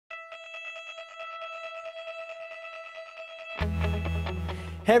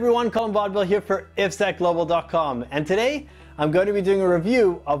Hey everyone, Colin Bodbyl here for ifsetglobal.com, and today I'm going to be doing a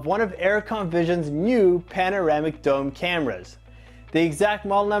review of one of Arecont Vision's new panoramic dome cameras. The exact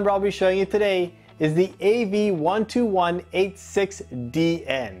model number I'll be showing you today is the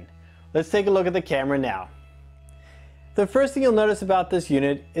AV12186DN. Let's take a look at the camera now. The first thing you'll notice about this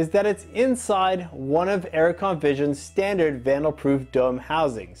unit is that it's inside one of Arecont Vision's standard vandal-proof dome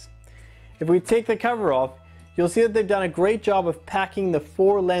housings. If we take the cover off, you'll see that they've done a great job of packing the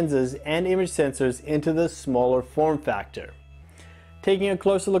 4 lenses and image sensors into the smaller form factor. Taking a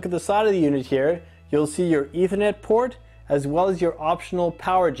closer look at the side of the unit here, you'll see your Ethernet port as well as your optional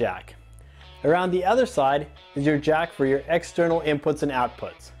power jack. Around the other side is your jack for your external inputs and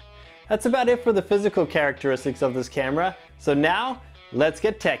outputs. That's about it for the physical characteristics of this camera, so now let's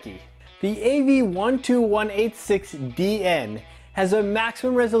get techie. The AV12186DN has a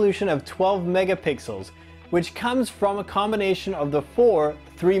maximum resolution of 12 megapixels, which comes from a combination of the 4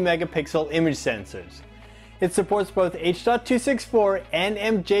 3-megapixel image sensors. It supports both H.264 and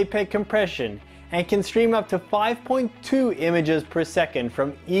MJPEG compression and can stream up to 5.2 images per second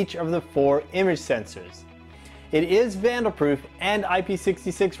from each of the 4 image sensors. It is vandal-proof and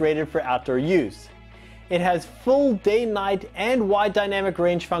IP66 rated for outdoor use. It has full day, night, and wide dynamic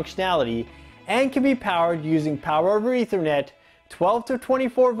range functionality and can be powered using power over Ethernet, 12 to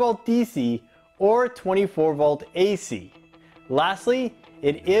 24 volt DC, or 24 volt AC. Lastly,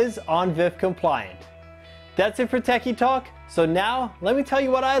 it is ON-VIF compliant. That's it for Techie Talk, so now let me tell you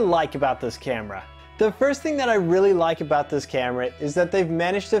what I like about this camera. The first thing that I really like about this camera is that they've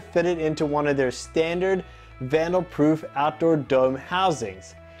managed to fit it into one of their standard vandal-proof outdoor dome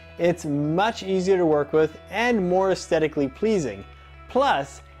housings. It's much easier to work with and more aesthetically pleasing.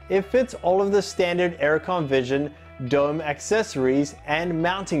 Plus, it fits all of the standard Arecont Vision dome accessories and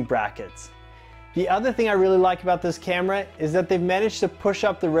mounting brackets. The other thing I really like about this camera is that they've managed to push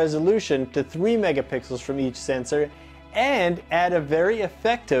up the resolution to 3 megapixels from each sensor and add a very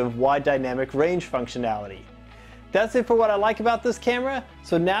effective wide dynamic range functionality. That's it for what I like about this camera,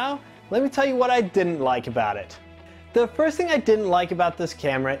 so now let me tell you what I didn't like about it. The first thing I didn't like about this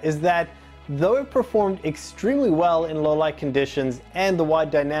camera is that though it performed extremely well in low light conditions and the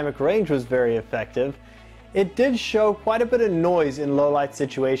wide dynamic range was very effective, it did show quite a bit of noise in low light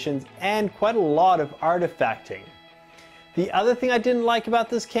situations and quite a lot of artifacting. The other thing I didn't like about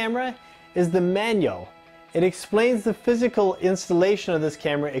this camera is the manual. It explains the physical installation of this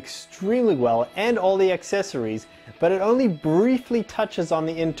camera extremely well and all the accessories, but it only briefly touches on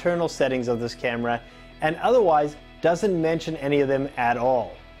the internal settings of this camera and otherwise doesn't mention any of them at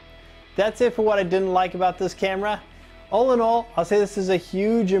all. That's it for what I didn't like about this camera. All in all, I'll say this is a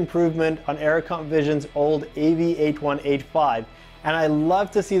huge improvement on Arecont Vision's old AV8185, and I love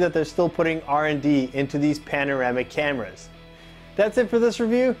to see that they're still putting R&D into these panoramic cameras. That's it for this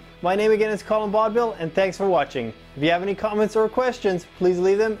review. My name again is Colin Bodbyl, and thanks for watching. If you have any comments or questions, please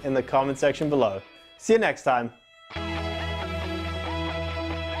leave them in the comment section below. See you next time.